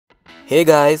Hey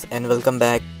guys, and welcome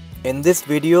back. In this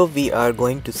video we are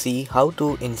going to see how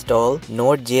to install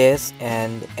Node.js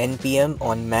and NPM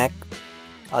on Mac.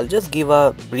 I'll just give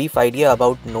a brief idea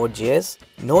about Node.js.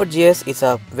 Node.js is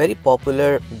a very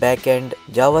popular backend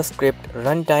JavaScript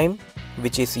runtime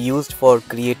which is used for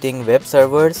creating web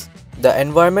servers. The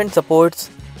environment supports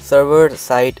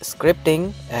server-side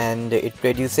scripting and it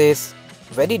produces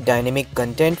very dynamic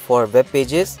content for web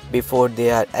pages before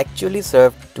they are actually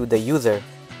served to the user.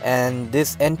 And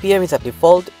this NPM is a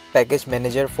default package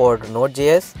manager for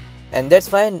Node.js, and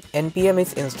that's why NPM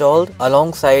is installed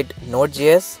alongside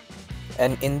Node.js.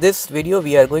 And in this video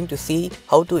we are going to see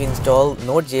how to install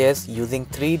Node.js using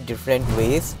 3 different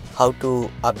ways, how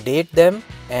to update them,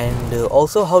 and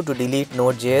also how to delete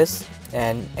Node.js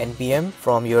and NPM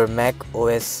from your Mac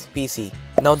OS PC.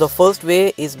 Now the first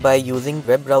way is by using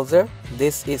web browser.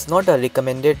 This is not a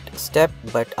recommended step,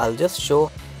 but I'll just show.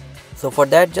 So for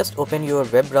that, just open your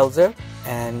web browser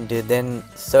and then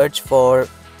search for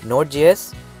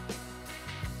Node.js.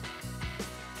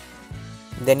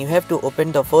 Then you have to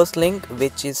open the first link,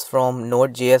 which is from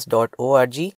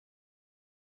nodejs.org.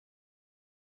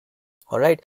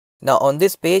 Alright, now on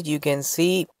this page you can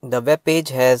see the web page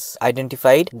has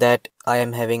identified that I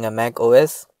am having a Mac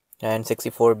OS and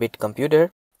 64-bit computer.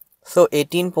 So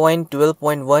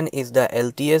 18.12.1 is the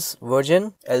LTS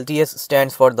version. LTS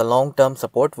stands for the long-term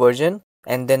support version,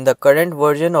 and then the current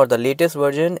version or the latest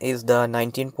version is the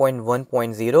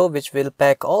 19.1.0, which will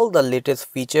pack all the latest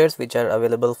features which are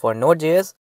available for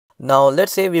Node.js. Now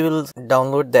let's say we will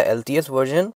download the LTS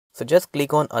version. So just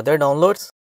click on other downloads,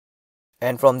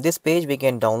 and from this page we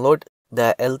can download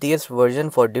the LTS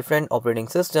version for different operating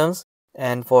systems.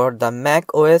 And for the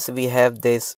Mac OS we have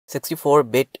this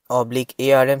 64-bit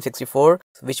ARM64,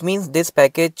 which means this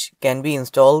package can be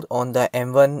installed on the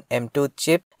M1 M2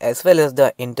 chip as well as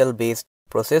the Intel based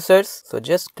processors. So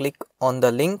just click on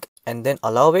the link and then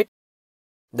allow it.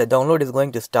 The download is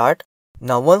going to start.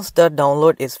 Now once the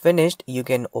download is finished, you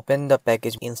can open the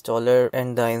package installer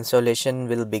and the installation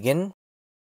will begin.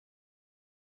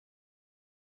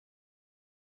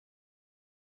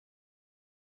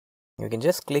 You can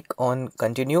just click on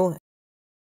continue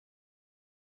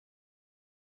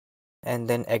and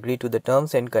then agree to the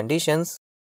terms and conditions.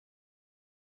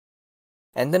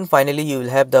 And then finally you will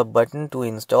have the button to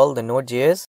install the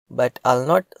Node.js, but I'll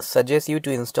not suggest you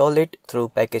to install it through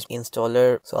package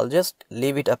installer. So I'll just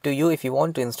leave it up to you. If you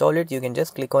want to install it, you can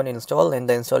just click on install and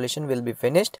the installation will be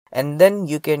finished, and then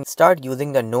you can start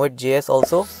using the Node.js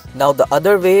also. Now the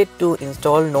other way to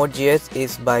install Node.js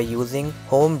is by using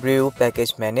HomeBrew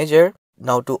package manager.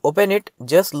 Now to open it,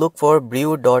 just look for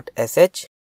brew.sh.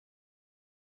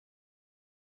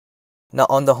 Now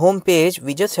on the home page,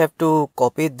 we just have to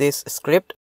copy this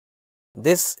script.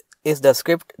 This is the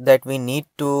script that we need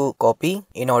to copy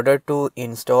in order to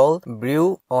install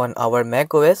Brew on our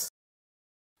Mac OS.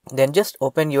 Then just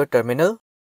open your terminal.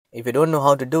 If you don't know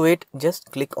how to do it,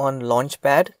 just click on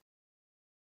Launchpad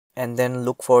and then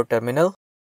look for terminal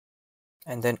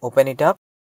and then open it up.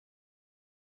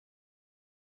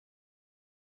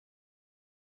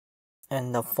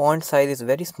 And the font size is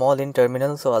very small in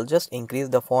terminal, so I'll just increase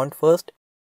the font first.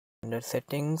 Under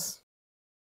settings,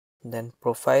 then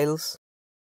profiles,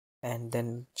 and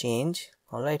then change.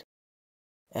 Alright,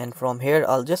 and from here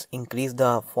I'll just increase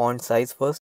the font size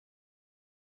first.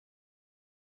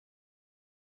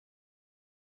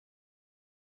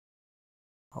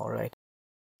 Alright,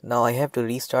 now I have to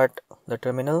restart the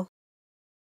terminal.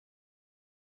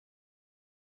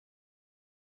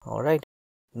 Alright,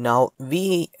 now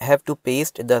we have to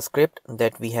paste the script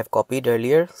that we have copied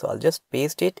earlier, so I'll just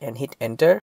paste it and hit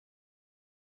enter.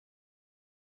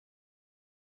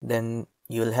 Then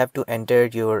you'll have to enter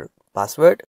your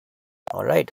password.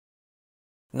 Alright,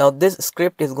 now this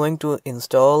script is going to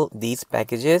install these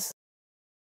packages,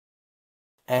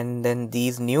 and then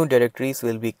these new directories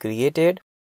will be created,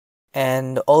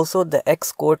 and also the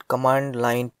Xcode command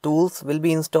line tools will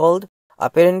be installed.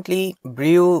 Apparently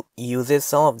Brew uses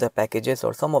some of the packages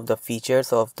or some of the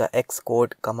features of the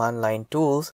Xcode command line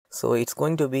tools, so it's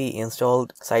going to be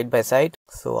installed side by side.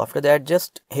 So after that,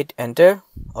 just hit enter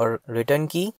or return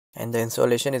key and the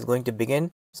installation is going to begin.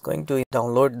 It's going to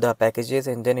download the packages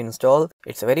and then install.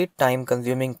 It's a very time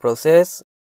consuming process.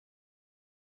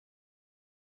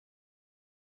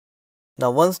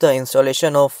 Now once the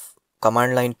installation of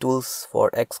command line tools for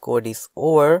Xcode is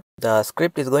over, the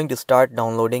script is going to start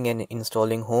downloading and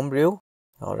installing HomeBrew.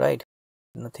 Alright,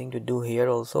 nothing to do here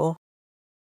also.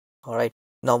 Alright,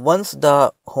 now once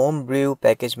the HomeBrew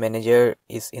package manager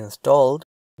is installed,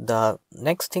 the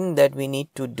next thing that we need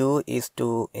to do is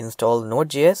to install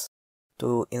Node.js.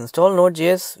 To install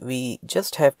Node.js, we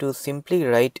just have to simply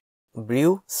write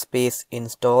brew space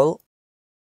install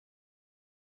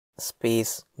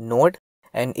space node,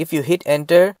 and if you hit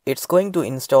enter, it's going to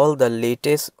install the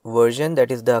latest version,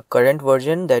 that is the current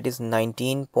version, that is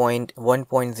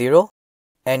 19.1.0.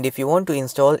 and if you want to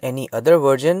install any other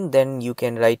version, then you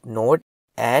can write node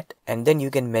at, and then you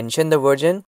can mention the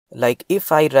version. Like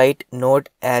if I write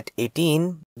node at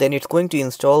 18, then it's going to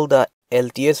install the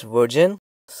LTS version.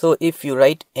 So if you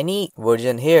write any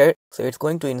version here, so it's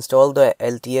going to install the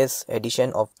LTS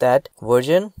edition of that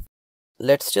version.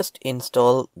 Let's just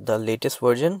install the latest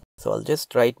version. So I'll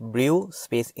just write brew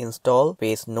space install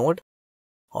space node.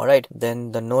 Alright,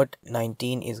 then the node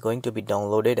 19 is going to be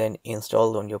downloaded and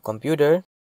installed on your computer.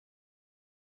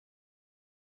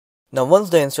 Now once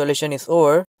the installation is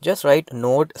over, just write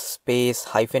node space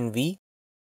 -v,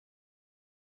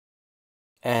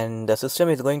 and the system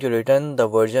is going to return the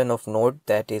version of node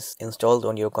that is installed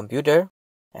on your computer,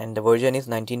 and the version is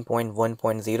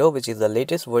 19.1.0, which is the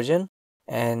latest version.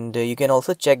 And you can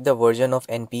also check the version of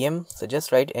npm, so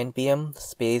just write npm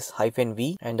space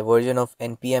 -v, and the version of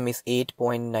npm is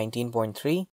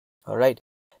 8.19.3. Alright,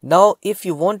 now if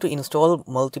you want to install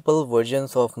multiple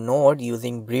versions of node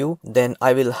using brew, then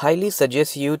I will highly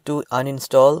suggest you to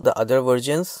uninstall the other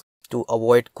versions to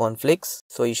avoid conflicts.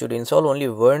 So you should install only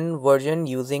one version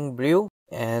using brew.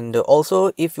 And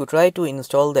also, if you try to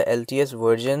install the LTS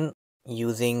version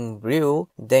using brew,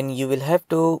 then you will have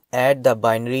to add the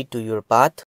binary to your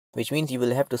path, which means you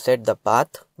will have to set the path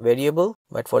variable.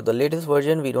 But for the latest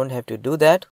version, we don't have to do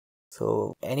that.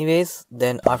 So anyways,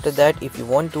 then after that, if you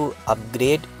want to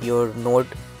upgrade your node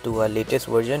to a latest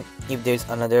version, if there's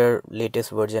another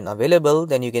latest version available,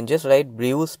 then you can just write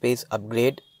brew space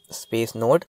upgrade space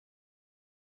node.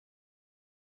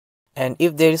 And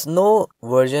if there is no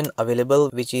version available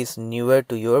which is newer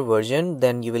to your version,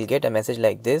 then you will get a message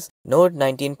like this: node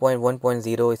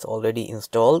 19.1.0 is already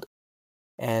installed.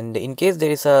 And in case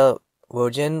there is a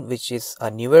version which is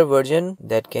a newer version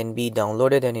that can be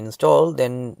downloaded and installed,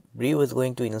 then Brew is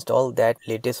going to install that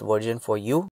latest version for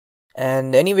you.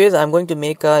 And anyways, I'm going to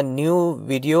make a new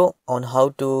video on how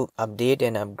to update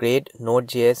and upgrade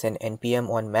Node.js and NPM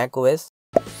on macOS.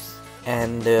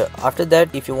 And after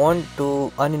that, if you want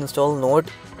to uninstall node,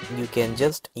 you can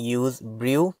just use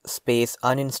brew space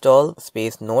uninstall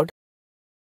space node.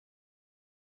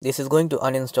 This is going to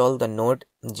uninstall the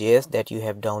Node.js that you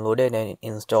have downloaded and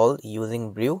installed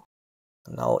using brew.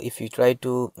 Now if you try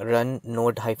to run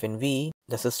node-v,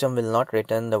 the system will not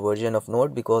return the version of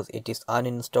node because it is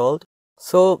uninstalled.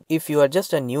 So if you are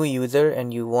just a new user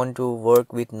and you want to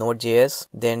work with Node.js,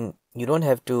 then you don't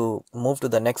have to move to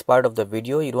the next part of the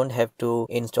video. You don't have to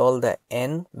install the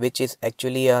N, which is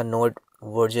actually a node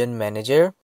version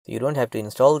manager. You don't have to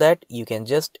install that. You can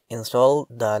just install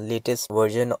the latest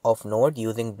version of node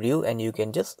using brew and you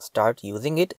can just start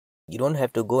using it. You don't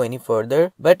have to go any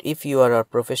further. But if you are a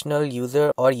professional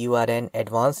user or you are an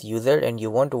advanced user and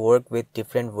you want to work with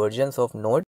different versions of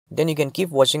node, then you can keep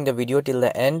watching the video till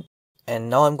the end.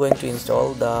 And now I'm going to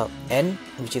install the N,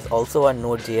 which is also a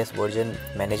Node.js version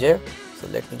manager. So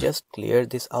let me just clear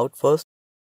this out first.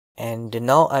 And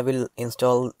now I will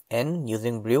install N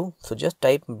using brew. So just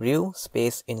type brew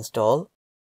space install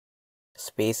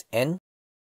space N.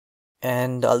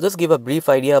 And I'll just give a brief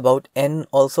idea about N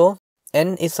also.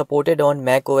 N is supported on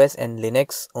macOS and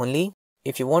Linux only.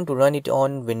 If you want to run it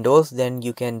on Windows, then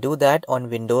you can do that on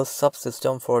Windows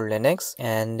subsystem for Linux.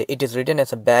 And it is written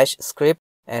as a bash script.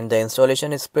 And the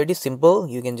installation is pretty simple.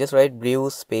 You can just write brew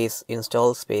space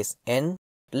install space N.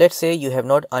 Let's say you have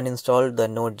not uninstalled the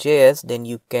Node.js, then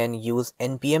you can use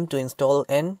npm to install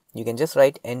N. You can just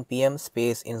write npm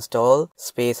space install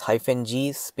space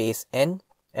 -g space N,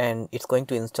 and it's going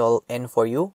to install N for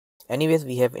you. Anyways,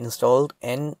 we have installed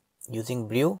N using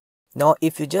brew. Now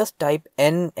if you just type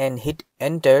N and hit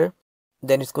enter,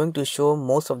 then it's going to show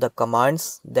most of the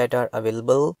commands that are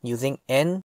available using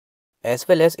N, as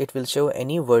well as it will show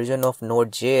any version of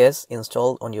Node.js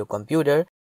installed on your computer.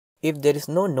 If there is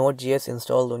no Node.js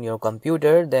installed on your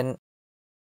computer, then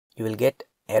you will get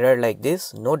error like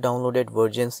this: no downloaded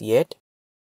versions yet.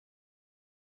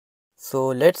 So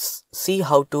let's see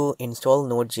how to install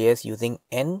Node.js using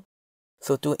N.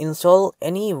 So to install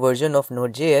any version of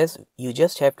Node.js, you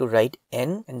just have to write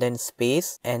N and then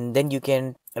space, and then you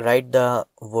can write the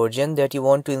version that you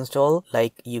want to install.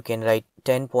 Like you can write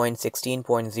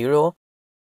 10.16.0,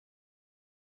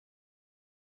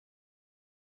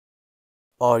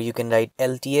 or you can write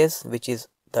LTS, which is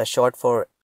the short for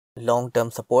long-term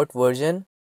support version,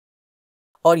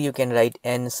 or you can write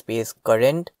N space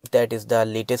current, that is the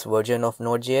latest version of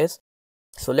Node.js.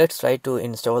 So let's try to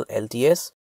install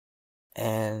LTS.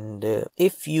 And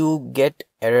if you get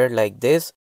error like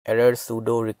this, error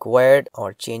sudo required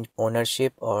or change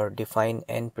ownership or define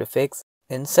n prefix,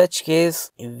 in such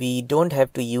case we don't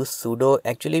have to use sudo.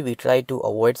 Actually we try to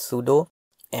avoid sudo,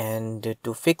 and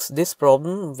to fix this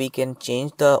problem we can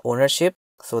change the ownership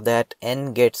so that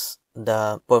n gets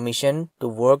the permission to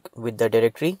work with the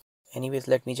directory. Anyways,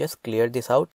 let me just clear this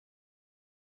out.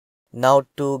 Now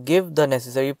to give the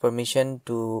necessary permission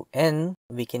to n,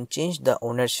 we can change the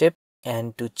ownership,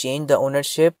 and to change the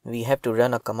ownership we have to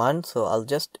run a command. So I'll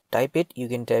just type it, you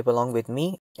can type along with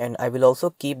me, and I will also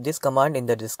keep this command in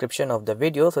the description of the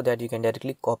video so that you can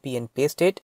directly copy and paste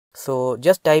it. So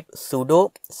just type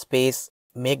sudo space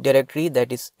make directory,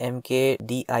 that is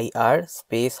mkdir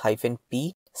space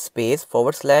 -p space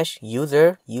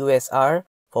 /user usr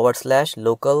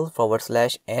 /local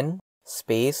 /n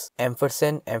space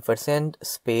ampersand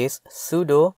space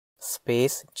sudo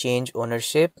space change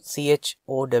ownership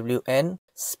chown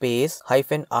space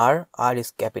 -r, r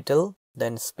is capital,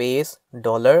 then space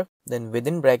dollar, then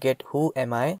within bracket who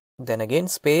am I, then again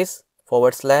space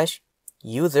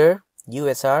 /user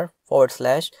usr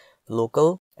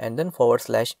 /local, and then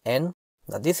 /n.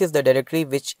 Now this is the directory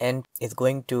which n is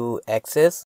going to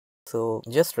access. So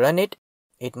just run it.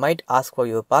 It might ask for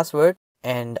your password,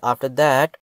 and after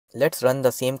that let's run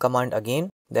the same command again.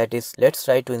 That is, let's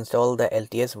try to install the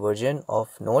LTS version of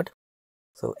Node.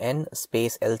 So n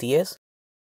space LTS,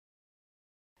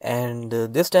 and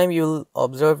this time you'll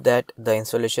observe that the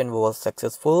installation was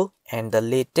successful and the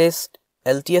latest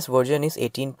LTS version is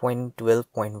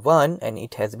 18.12.1 and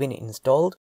it has been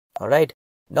installed. Alright,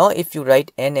 now if you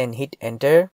write n and hit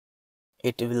enter,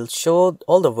 it will show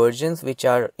all the versions which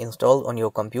are installed on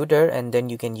your computer, and then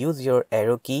you can use your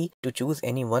arrow key to choose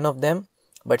any one of them.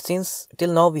 But since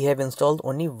till now we have installed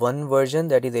only one version,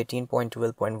 that is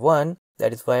 18.12.1,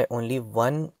 that is why only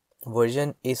one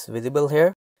version is visible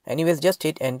here. Anyways, just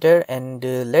hit enter, and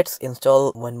let's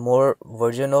install one more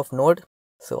version of Node.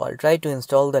 So I'll try to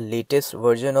install the latest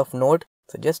version of Node.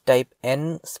 So just type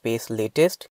n space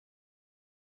latest.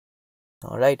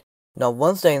 Alright, now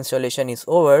once the installation is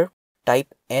over,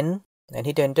 type n and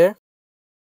hit enter.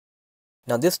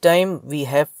 Now this time we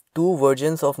have two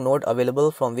versions of Node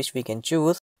available from which we can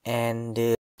choose, and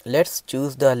let's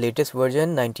choose the latest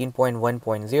version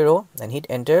 19.1.0 and hit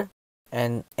enter,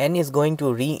 and n is going to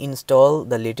reinstall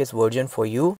the latest version for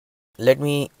you. Let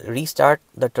me restart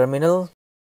the terminal.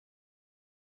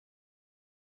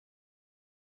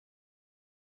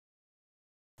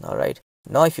 Alright,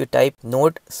 now if you type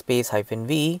node space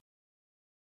 -v,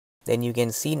 then you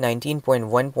can see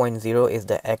 19.1.0 is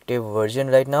the active version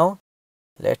right now.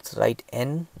 Let's write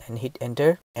n and hit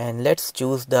enter, and let's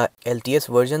choose the LTS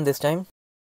version this time,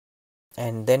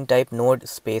 and then type node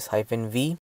space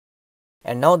 -v,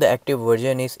 and now the active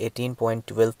version is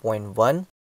 18.12.1.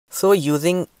 So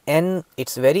using n,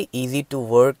 it's very easy to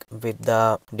work with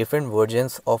the different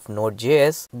versions of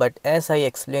Node.js, but as I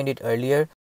explained it earlier,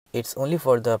 it's only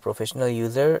for the professional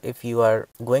user. If you are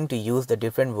going to use the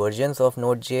different versions of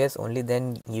Node.js, only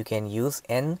then you can use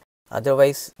n.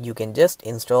 Otherwise, you can just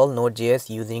install Node.js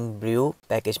using Brew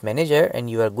package manager and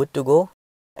you are good to go.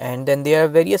 And then there are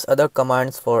various other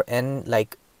commands for n,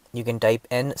 like you can type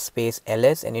n space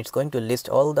ls and it's going to list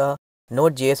all the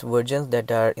Node.js versions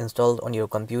that are installed on your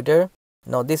computer.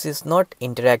 Now this is not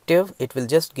interactive, it will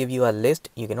just give you a list.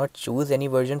 You cannot choose any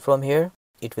version from here.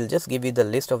 It will just give you the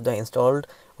list of the installed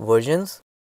versions.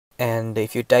 And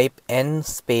if you type n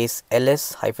space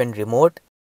ls -remote,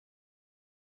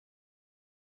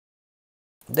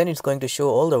 then it's going to show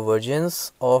all the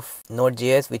versions of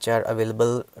Node.js which are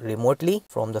available remotely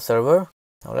from the server.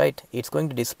 Alright, it's going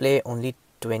to display only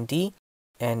 20,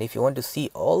 and if you want to see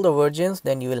all the versions,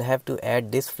 then you will have to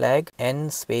add this flag n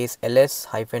space ls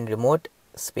 -remote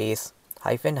space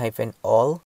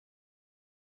 --all.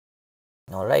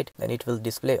 Alright, then it will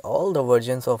display all the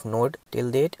versions of Node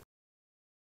till date.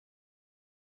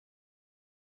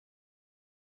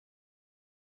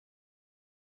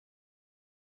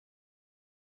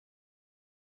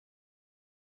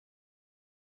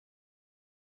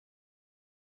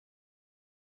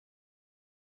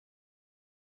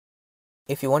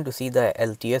 If you want to see the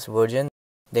LTS version,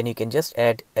 then you can just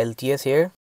add LTS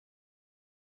here.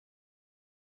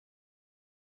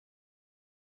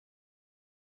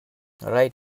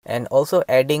 Alright, and also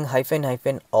adding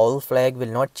 -all flag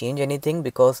will not change anything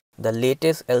because the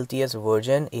latest LTS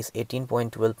version is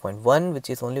 18.12.1, which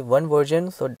is only one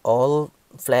version, so all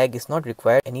flag is not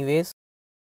required anyways.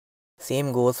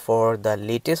 Same goes for the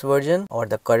latest version or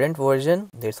the current version.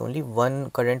 There's only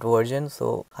one current version,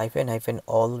 so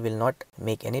 -all will not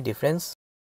make any difference.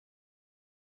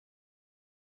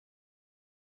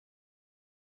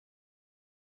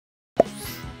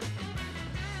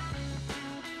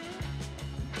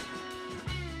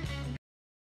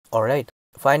 Alright,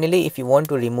 finally, if you want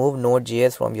to remove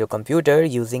Node.js from your computer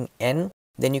using n,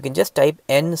 then you can just type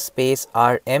n space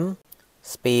rm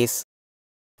space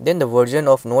then the version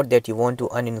of Node that you want to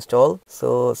uninstall.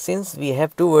 So since we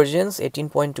have two versions,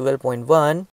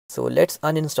 18.12.1, so let's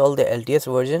uninstall the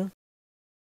LTS version.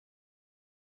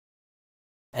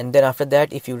 And then after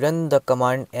that, if you run the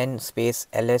command n space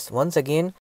ls once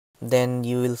again, then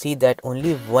you will see that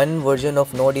only one version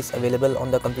of Node is available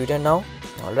on the computer now.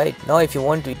 Alright, now if you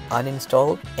want to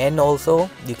uninstall n also,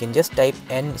 you can just type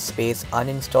n space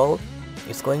uninstall.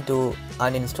 It's going to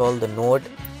uninstall the Node,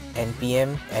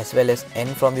 NPM as well as n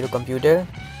from your computer.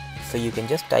 So you can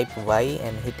just type y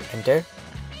and hit enter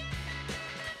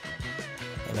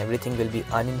and everything will be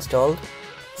uninstalled.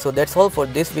 So that's all for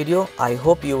this video. I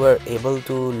hope you were able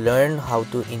to learn how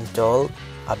to install,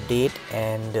 update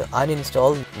and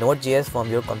uninstall Node.js from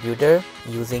your computer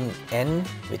using n,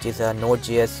 which is a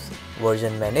Node.js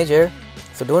version manager.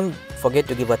 So don't forget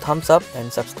to give a thumbs up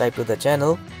and subscribe to the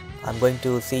channel. I'm going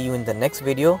to see you in the next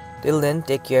video. Till then,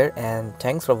 take care and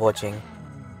thanks for watching.